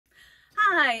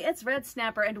Hi, it's Red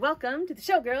Snapper and welcome to the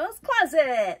Showgirl's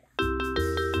Closet.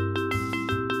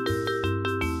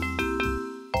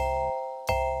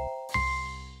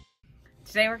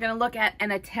 Today we're going to look at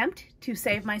an attempt to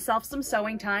save myself some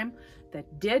sewing time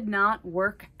that did not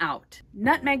work out.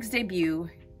 Nutmeg's debut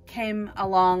came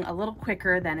along a little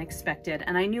quicker than expected,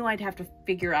 and I knew I'd have to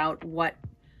figure out what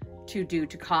to do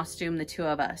to costume the two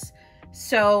of us.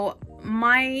 So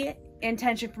my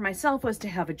intention for myself was to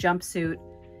have a jumpsuit,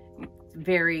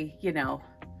 very, you know,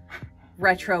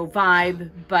 retro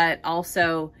vibe, but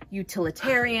also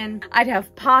utilitarian. I'd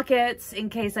have pockets in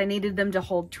case I needed them to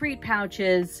hold treat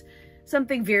pouches,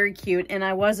 something very cute, and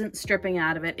I wasn't stripping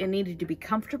out of it. It needed to be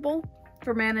comfortable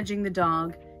for managing the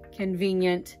dog,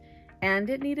 convenient, and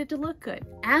it needed to look good.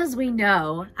 As we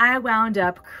know, I wound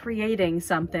up creating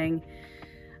something.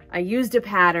 I used a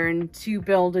pattern to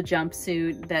build a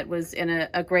jumpsuit that was in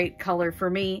a great color for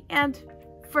me and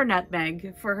for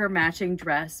Nutmeg for her matching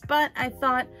dress, but I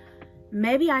thought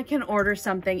maybe I can order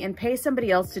something and pay somebody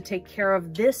else to take care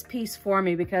of this piece for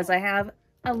me because I have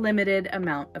a limited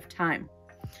amount of time.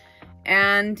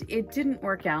 And it didn't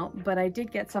work out, but I did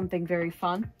get something very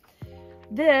fun.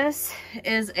 This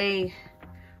is a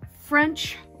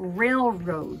French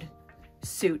railroad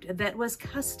suit that was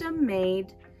custom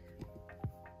made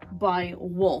by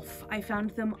Wolf. I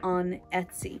found them on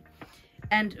Etsy.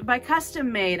 And by custom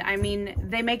made, I mean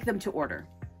they make them to order.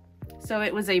 So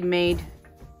it was a made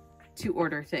to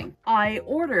order thing. I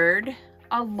ordered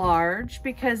a large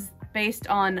because based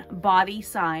on body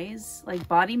size, like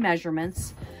body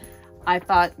measurements, I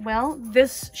thought, well,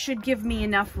 this should give me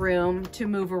enough room to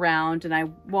move around and I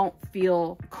won't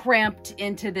feel cramped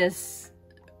into this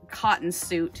cotton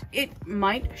suit. It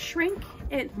might shrink,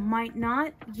 it might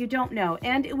not, you don't know.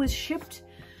 And it was shipped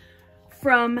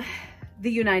from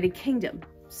the United Kingdom.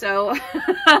 So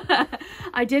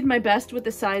I did my best with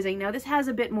the sizing. Now this has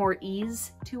a bit more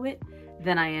ease to it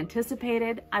than I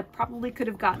anticipated. I probably could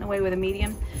have gotten away with a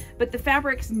medium, but the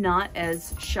fabric's not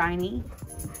as shiny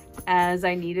as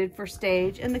I needed for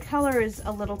stage, and the color is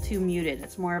a little too muted.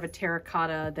 It's more of a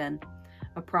terracotta than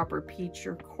a proper peach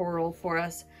or coral for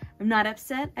us. I'm not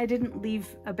upset. I didn't leave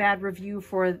a bad review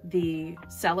for the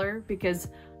seller because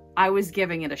I was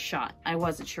giving it a shot. I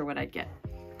wasn't sure what I'd get.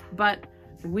 But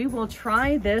we will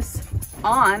try this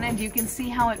on and you can see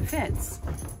how it fits.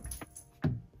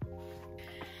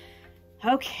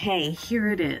 Okay, here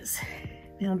it is.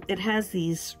 Now, it has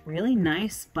these really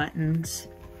nice buttons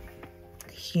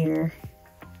here.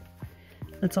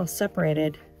 It's all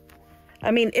separated.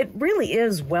 I mean, it really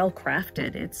is well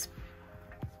crafted. It's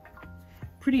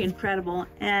pretty incredible.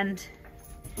 And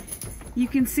you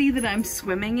can see that I'm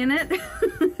swimming in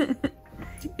it.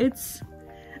 It's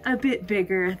a bit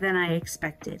bigger than I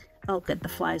expected. Oh, good, the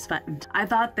flies buttoned. I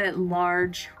thought that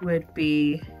large would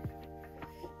be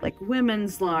like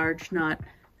women's large, not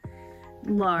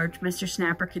large. Mr.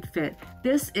 Snapper could fit.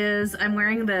 This is, I'm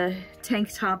wearing the tank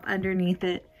top underneath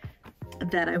it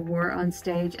that I wore on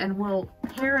stage, and we'll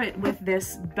pair it with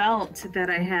this belt that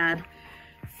I had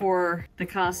for the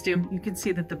costume. You can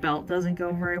see that the belt doesn't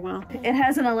go very well. It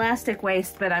has an elastic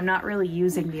waist, but I'm not really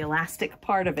using the elastic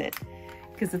part of it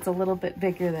because it's a little bit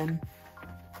bigger than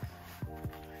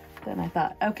I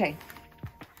thought. Okay,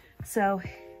 so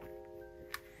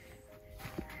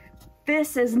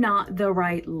this is not the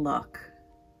right look.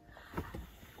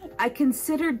 I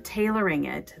considered tailoring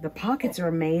it. The pockets are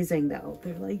amazing though.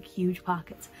 They're like huge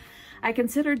pockets. I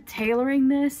considered tailoring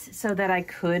this so that I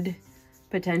could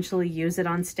potentially use it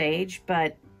on stage,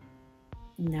 but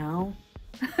no.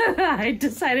 I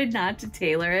decided not to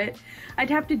tailor it.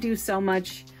 I'd have to do so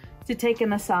much to take in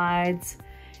the sides.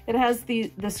 It has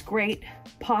this great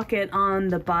pocket on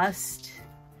the bust,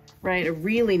 right? A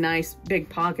really nice big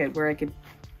pocket where I could,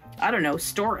 I don't know,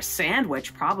 store a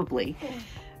sandwich probably.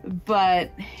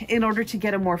 But in order to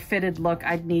get a more fitted look,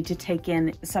 I'd need to take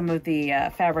in some of the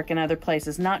fabric in other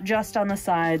places, not just on the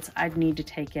sides. I'd need to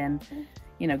take in,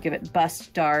 you know, give it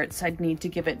bust darts. I'd need to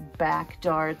give it back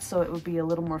darts so it would be a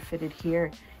little more fitted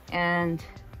here. And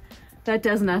that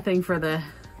does nothing for the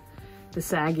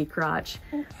saggy crotch.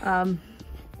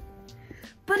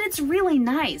 But it's really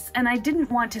nice, and I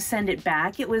didn't want to send it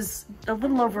back. It was a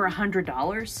little over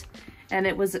 $100, and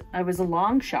I was a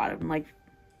long shot. I'm like,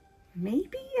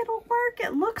 maybe it'll work.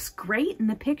 It looks great in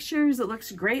the pictures. It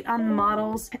looks great on the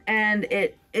models, and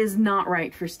it is not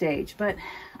right for stage. But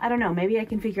I don't know, maybe I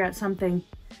can figure out something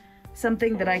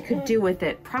that I could do with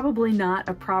it. Probably not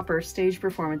a proper stage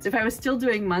performance. If I was still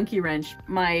doing Monkey Wrench,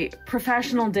 my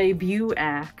professional debut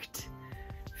act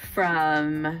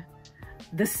from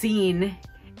the scene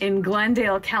in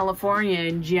Glendale, California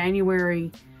in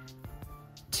January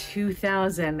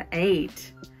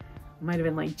 2008. Might have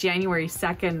been like January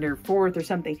 2nd or 4th or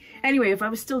something. Anyway, if I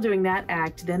was still doing that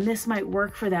act, then this might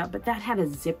work for that, but that had a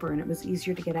zipper and it was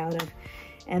easier to get out of.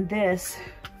 And this,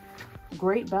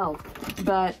 great belt,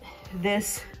 but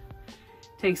this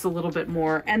takes a little bit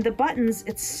more. And the buttons,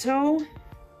 it's so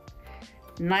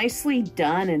nicely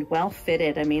done and well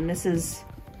fitted. I mean, this is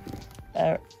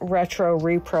a retro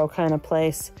repro kind of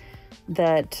place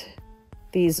that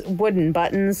these wooden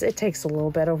buttons, it takes a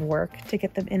little bit of work to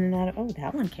get them in and out of, oh,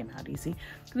 that one came out easy.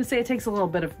 I was gonna say it takes a little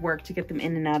bit of work to get them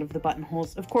in and out of the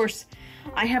buttonholes. Of course,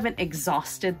 I haven't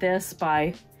exhausted this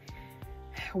by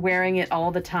wearing it all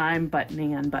the time,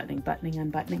 buttoning, unbuttoning, buttoning,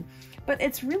 unbuttoning. But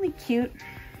it's really cute.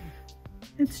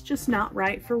 It's just not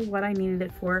right for what I needed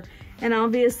it for. And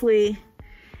obviously,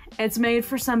 it's made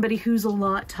for somebody who's a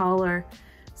lot taller.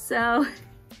 So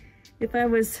if I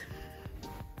was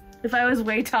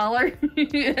way taller,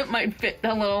 it might fit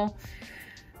a little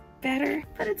better,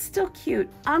 but it's still cute.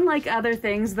 Unlike other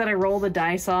things that I roll the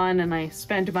dice on and I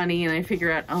spend money and I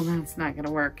figure out, oh, that's not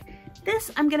gonna work.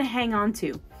 This I'm gonna hang on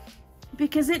to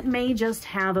because it may just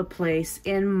have a place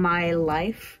in my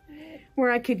life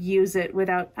where I could use it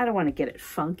without, I don't want to get it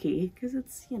funky because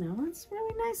it's, you know, it's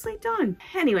really nicely done.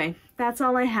 Anyway, that's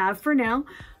all I have for now.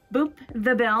 Boop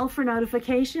the bell for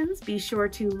notifications. Be sure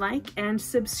to like and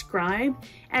subscribe.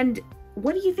 And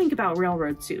what do you think about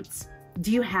railroad suits?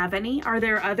 Do you have any? Are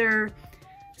there other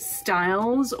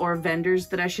styles or vendors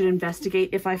that I should investigate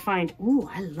if I find, ooh,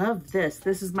 I love this.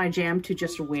 This is my jam to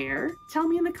just wear? Tell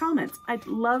me in the comments. I'd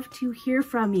love to hear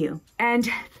from you. And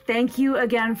thank you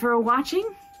again for watching.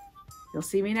 You'll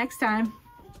see me next time.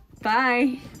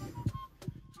 Bye.